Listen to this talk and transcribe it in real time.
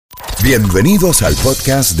Bienvenidos al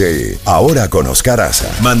podcast de Ahora con Oscar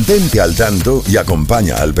Haza. Mantente al tanto y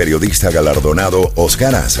acompaña al periodista galardonado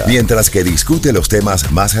Oscar Haza mientras que discute los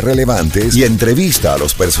temas más relevantes y entrevista a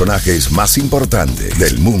los personajes más importantes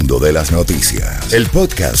del mundo de las noticias. El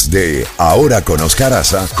podcast de Ahora con Oscar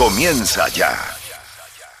Haza comienza ya.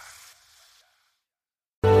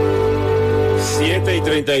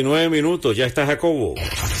 7:39, ya está Jacobo.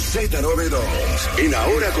 Z92, en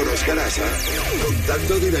Ahora con Oscar Haza,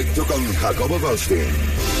 contacto directo con Jacobo Goldstein.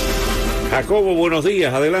 Jacobo, buenos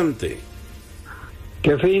días, adelante.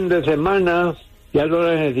 Qué fin de semana, ya lo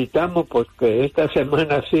necesitamos porque esta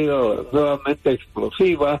semana ha sido nuevamente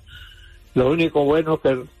explosiva. Lo único bueno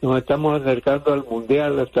es que nos estamos acercando al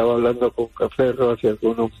Mundial, estaba hablando con Cafero hace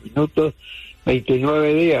algunos minutos,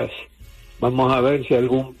 29 días. Vamos a ver si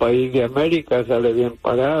algún país de América sale bien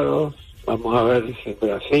parado. Vamos a ver si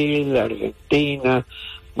Brasil, Argentina,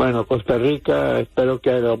 bueno, Costa Rica, espero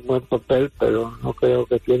que haga un buen papel, pero no creo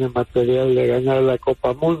que tiene material de ganar la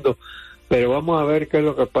Copa Mundo. Pero vamos a ver qué es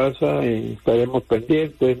lo que pasa y estaremos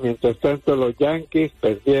pendientes. Mientras tanto, los Yankees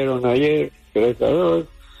perdieron ayer 3-2.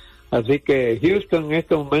 Así que Houston en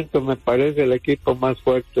este momento me parece el equipo más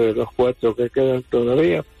fuerte de los 4 que quedan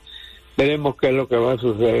todavía. Veremos qué es lo que va a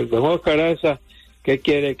suceder. Don Oscar Haza, ¿qué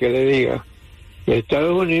quiere que le diga?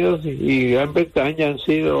 Estados Unidos y Gran Bretaña han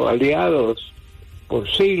sido aliados por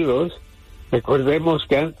siglos. Recordemos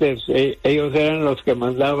que antes ellos eran los que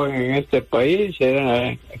mandaban en este país.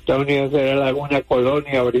 Estados Unidos era una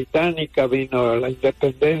colonia británica, vino la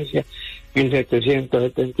independencia en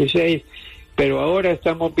 1776. Pero ahora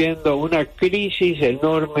estamos viendo una crisis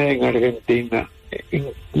enorme en Argentina.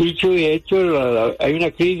 Dicho y hecho, hay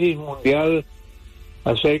una crisis mundial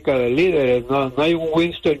acerca de líderes. No hay un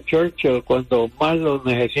Winston Churchill cuando más lo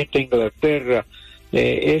necesita Inglaterra.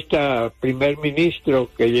 Esta primer ministro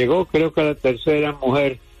que llegó, creo que la tercera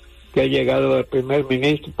mujer que ha llegado de primer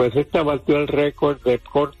ministro, pues esta batió el récord de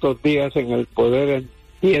cortos días en el poder en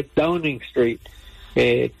 10 Downing Street.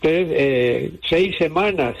 6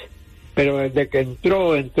 semanas, pero desde que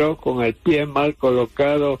entró con el pie mal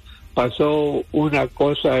colocado. Pasó una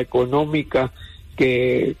cosa económica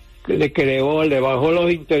que le bajó los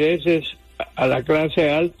intereses a la clase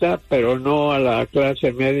alta, pero no a la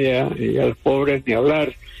clase media y a los pobres ni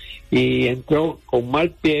hablar. Y entró con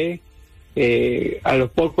mal pie. A los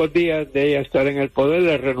pocos días de ella estar en el poder,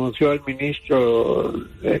 le renunció al ministro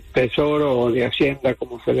de Tesoro o de Hacienda,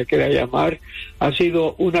 como se le quiera llamar. Ha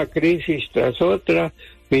sido una crisis tras otra.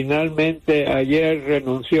 Finalmente ayer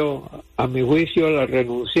renunció, a mi juicio la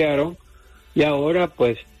renunciaron, y ahora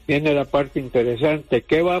pues viene la parte interesante.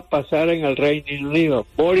 ¿Qué va a pasar en el Reino Unido?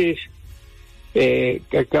 Boris, que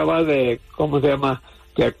acaba de,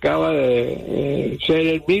 que acaba de ser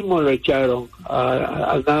el mismo, lo echaron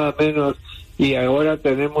a nada menos, y ahora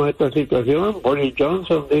tenemos esta situación. Boris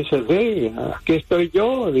Johnson dice, sí, aquí estoy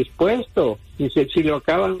yo, dispuesto. Dice, si lo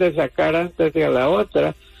acaban de sacar antes de la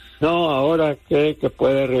otra, no, ahora cree que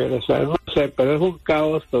puede regresar. No sé, pero es un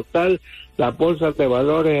caos total. Las bolsas de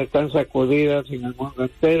valores están sacudidas en el mundo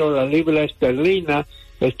entero. La libra esterlina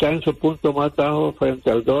está en su punto más bajo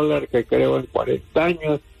frente al dólar, que creo en 40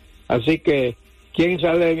 años. Así que, ¿quién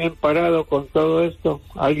sale bien parado con todo esto?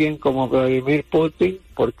 Alguien como Vladimir Putin,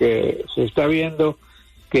 porque se está viendo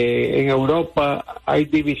que en Europa hay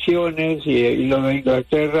divisiones y lo de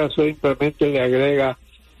Inglaterra simplemente le agrega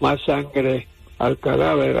más sangre al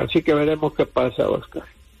cadáver. Así que veremos qué pasa, Oscar.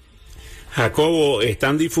 Jacobo,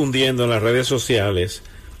 están difundiendo en las redes sociales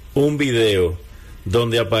un video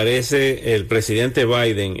donde aparece el presidente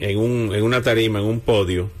Biden en una tarima, en un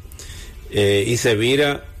podio, y se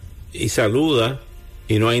vira y saluda,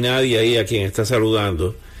 y no hay nadie ahí a quien está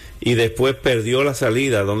saludando, y después perdió la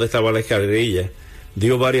salida donde estaba la escalerilla,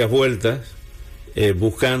 dio varias vueltas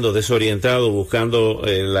desorientado, buscando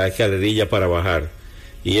la escalerilla para bajar.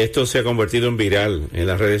 Y esto se ha convertido en viral en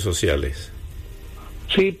las redes sociales.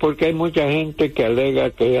 Sí, porque hay mucha gente que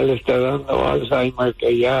alega que ya le está dando Alzheimer,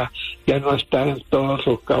 que ya no está en todos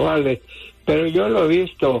sus cabales. Pero yo lo he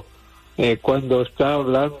visto cuando está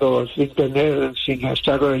hablando sin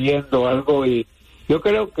estar leyendo algo, y yo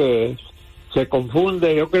creo que se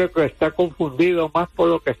confunde. Yo creo que está confundido más por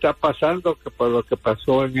lo que está pasando que por lo que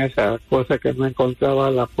pasó en esa cosa que no encontraba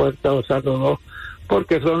a la puerta, o saludó,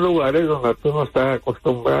 porque son lugares donde tú no estás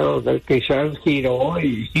acostumbrado. Quizás giró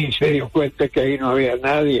y se dio cuenta que ahí no había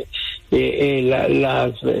nadie.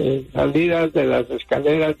 Las salidas de las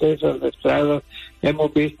escaleras de esos estrados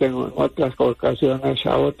hemos visto en otras ocasiones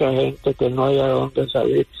a otra gente que no haya dónde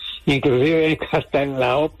salir, inclusive hasta en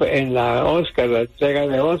la Oscar, la entrega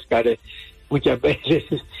de Óscares, muchas veces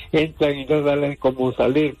entran y no salen cómo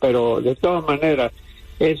salir. Pero de todas maneras,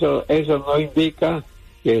 eso no indica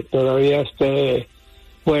que todavía esté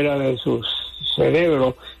fuera de su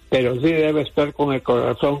cerebro, pero sí debe estar con el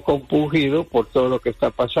corazón compungido por todo lo que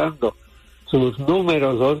está pasando. Sus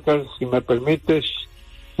números, Oscar, si me permites,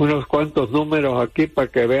 unos cuantos números aquí para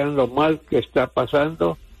que vean lo mal que está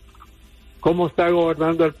pasando. ¿Cómo está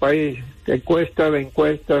gobernando el país? Encuesta de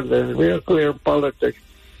Real Clear Politics.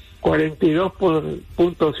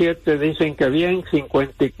 42.7 dicen que bien,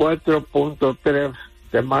 54.3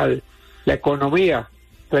 de mal. La economía,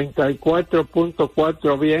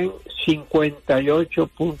 34.4 bien,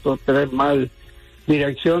 58.3 mal.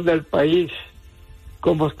 Dirección del país,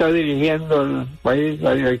 ¿cómo está dirigiendo el país?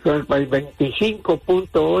 La dirección del país,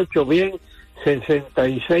 25.8 bien,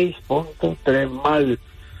 66.3 mal.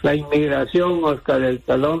 La inmigración, Oscar, el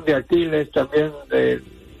talón de Aquiles también de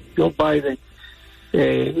Joe Biden.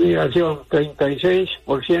 Inmigración,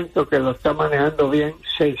 36% que lo está manejando bien,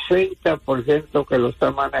 60% que lo está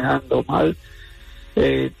manejando mal.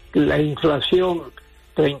 La inflación,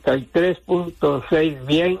 33.6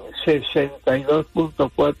 bien,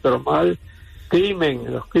 62.4 mal.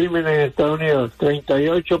 Los crímenes en Estados Unidos,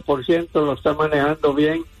 38% lo está manejando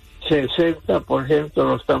bien, 60%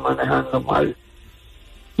 lo está manejando mal.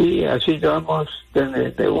 Y así vamos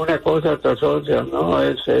de una cosa tras otra, ¿no?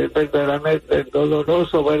 Es verdaderamente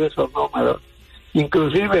doloroso ver esos números.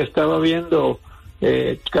 Inclusive estaba viendo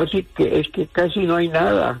casi no hay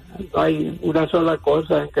nada, no hay una sola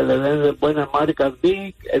cosa en que le den de buenas marcas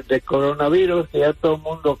Big, el de coronavirus, que ya todo el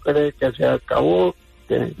mundo cree que se acabó,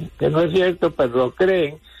 que no es cierto, pero lo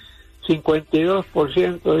creen.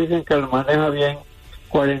 52% dicen que lo maneja bien,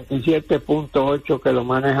 47.8 que lo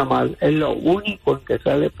maneja mal. Es lo único en que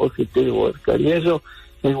sale positivo, Oscar. Y eso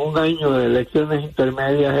en un año de elecciones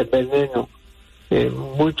intermedias es veneno.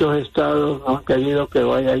 Muchos estados no han querido que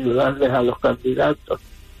vaya a ayudarles a los candidatos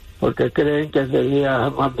porque creen que sería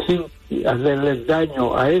más bien hacerles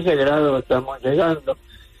daño. A ese grado estamos llegando.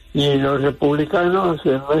 Y los republicanos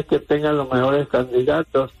no es que tengan los mejores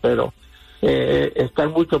candidatos, pero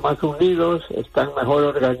están mucho más unidos, están mejor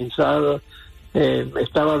organizados.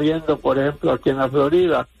 Estaba viendo, por ejemplo, aquí en la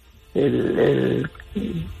Florida, el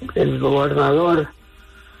gobernador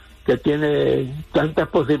que tiene tantas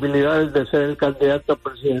posibilidades de ser el candidato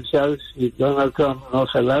presidencial si Donald Trump no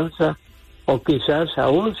se lanza, o quizás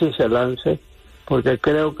aún si se lance, porque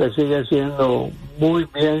creo que sigue siendo muy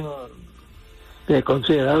bien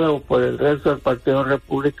considerado por el resto del Partido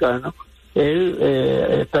Republicano. Él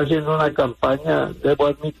está haciendo una campaña, debo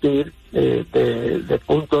admitir, de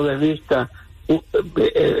punto de vista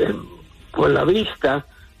por la vista,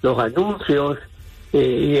 los anuncios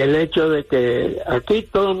y el hecho de que aquí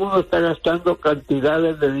todo el mundo está gastando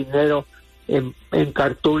cantidades de dinero en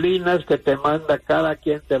cartulinas que te manda, cada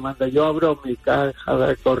quien te manda. Yo abro mi caja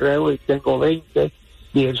de correo y tengo 20,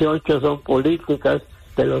 18 son políticas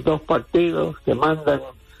de los dos partidos que mandan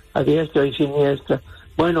a diestra y siniestra.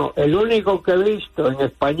 Bueno, el único que he visto en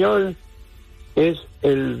español es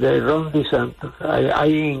el de Ron DeSantis.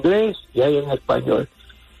 Hay en inglés y hay en español.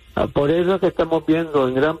 Por eso que estamos viendo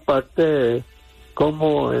en gran parte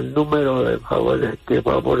cómo el número de favores que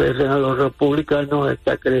favorecen a los republicanos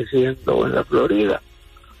está creciendo en la Florida.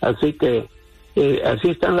 Así que así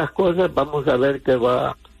están las cosas. Vamos a ver qué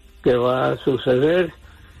va a suceder.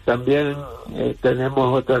 También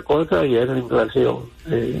tenemos otra cosa y es la inflación.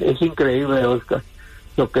 Es increíble, Oscar,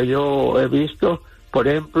 lo que yo he visto. Por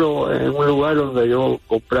ejemplo, en un lugar donde yo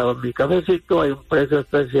compraba mi cafecito hay un precio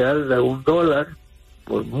especial de $1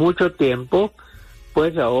 por mucho tiempo,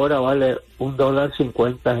 pues ahora vale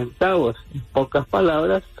 $1.50. En pocas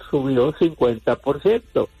palabras, subió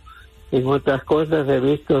 50%. En otras cosas he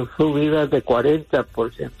visto subidas de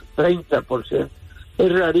 40%, 30%.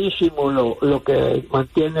 Es rarísimo lo que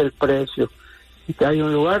mantiene el precio. Y que hay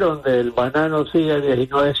un lugar donde el banano sigue a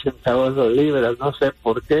 19 centavos la libra, no sé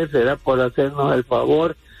por qué, será por hacernos el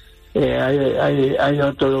favor. Hay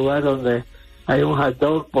otro lugar donde hay un hot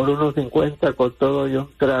dog por $1.50 con todo y un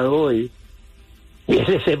trago, y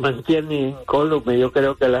ese se mantiene incólume. Yo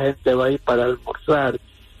creo que la gente va a ir para almorzar,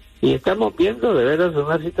 y estamos viendo de veras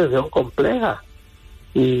una situación compleja.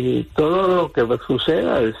 Y todo lo que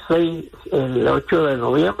suceda el 8 de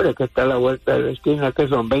noviembre, que está a la vuelta de la esquina, que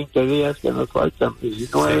son 20 días que nos faltan,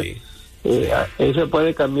 19, eso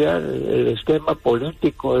puede cambiar el esquema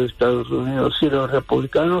político de Estados Unidos. Si los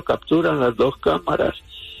republicanos capturan las dos cámaras,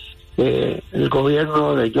 el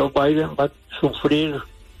gobierno de Joe Biden va a sufrir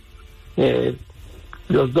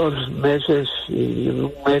los 2 meses y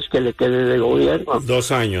un mes que le quede de gobierno.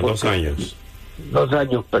 2 años. 2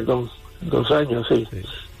 años, perdón. 2 años, sí.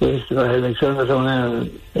 Las elecciones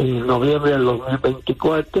son en noviembre del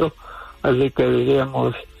 2024. Así que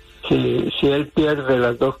diríamos, si él pierde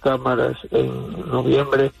las 2 cámaras en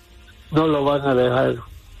noviembre, no lo van a dejar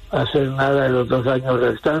hacer nada en los 2 años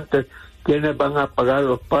restantes. ¿Quiénes van a pagar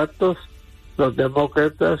los patos? Los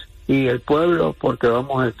demócratas y el pueblo, porque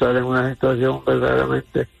vamos a estar en una situación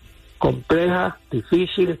verdaderamente compleja,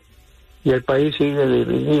 difícil, y el país sigue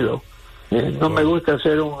dividido. No me gusta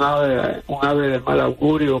ser un ave de mal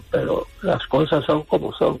augurio, pero las cosas son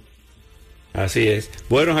como son. Así es.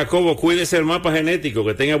 Bueno, Jacobo, cuídese el mapa genético,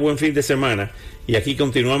 que tenga buen fin de semana, y aquí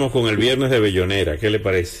continuamos con el viernes de Bellonera. ¿Qué le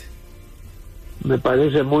parece? Me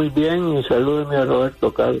parece muy bien, y salúdeme a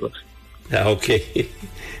Roberto Carlos. Ok.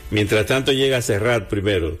 Mientras tanto llega Serrat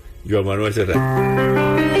primero, Joan Manuel Serrat.